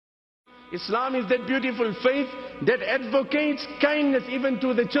Islam is that beautiful faith that advocates kindness even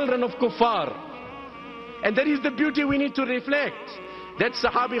to the children of kuffar. And that is the beauty we need to reflect. That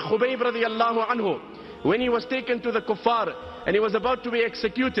Sahabi Khubayb radiallahu anhu, when he was taken to the kuffar and he was about to be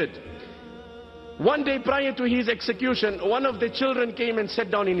executed, one day prior to his execution, one of the children came and sat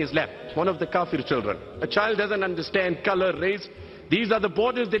down in his lap. One of the kafir children. A child doesn't understand color, race. These are the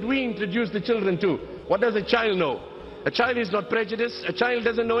borders that we introduce the children to. What does a child know? A child is not prejudiced. A child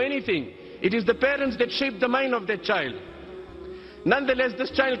doesn't know anything. It is the parents that shape the mind of that child. Nonetheless,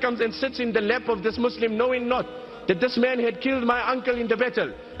 this child comes and sits in the lap of this Muslim, knowing not that this man had killed my uncle in the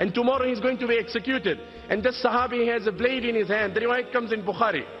battle, and tomorrow he's going to be executed. And this Sahabi has a blade in his hand. The riwayat comes in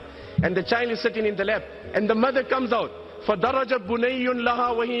Bukhari. And the child is sitting in the lap. And the mother comes out. فَدَرَجَ بُنَيٌّ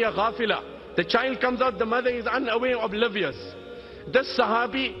لَهَا وَهِيَ غَافِلَةٌ. The child comes out, the mother is unaware, oblivious. This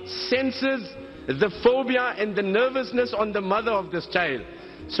Sahabi senses the phobia and the nervousness on the mother of this child.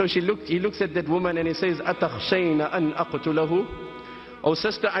 So he looks at that woman and he says, أَتَخْشَيْنَ أَنْ أَقْتُلَهُ? Oh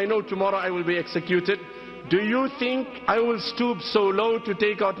sister, I know tomorrow I will be executed. Do you think I will stoop so low to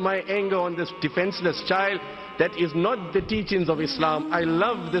take out my anger on this defenseless child? That is not the teachings of Islam. I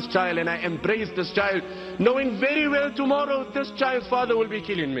love this child and I embrace this child, knowing very well tomorrow this child's father will be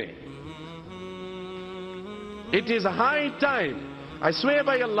killing me. It is high time, I swear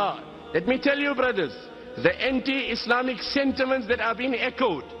by Allah. Let me tell you, brothers, the anti-Islamic sentiments that are being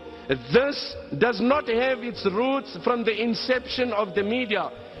echoed, this does not have its roots from the inception of the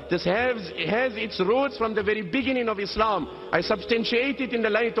media. This has its roots from the very beginning of Islam. I substantiate it in the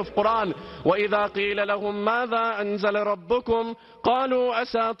light of Quran. وَإِذَا قِيلَ لَهُمْ مَاذَا أَنزَلَ رَبُّكُمْ قَالُوا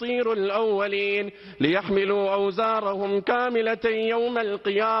أَسَاطِيرُ الْأَوَّلِينَ لِيَحْمِلُوا أَوْزَارَهُمْ كَامِلَةً يَوْمَ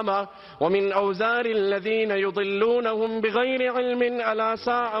الْقِيَامَةِ وَمِنْ أَوْزَارِ الَّذِينَ يُضِلُّونَهُمْ بِغَيْرِ عِلْمٍ أَلَا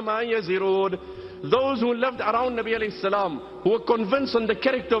سَاءَ مَا يَزِرُونَ. Those who lived around Nabi alayhi salam, who were convinced on the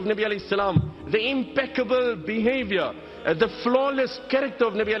character of Nabi alayhi salam, the impeccable behavior, the flawless character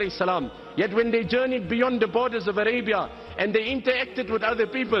of Nabi alayhi salam. Yet when they journeyed beyond the borders of Arabia and they interacted with other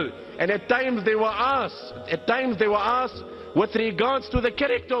people, and at times they were asked with regards to the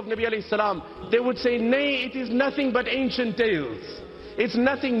character of Nabi alayhi salam, they would say, nay, it is nothing but ancient tales. It's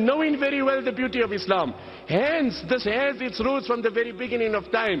nothing, knowing very well the beauty of Islam. Hence, this has its roots from the very beginning of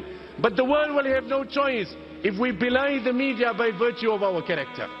time. But the world will have no choice if we belie the media by virtue of our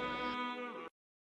character.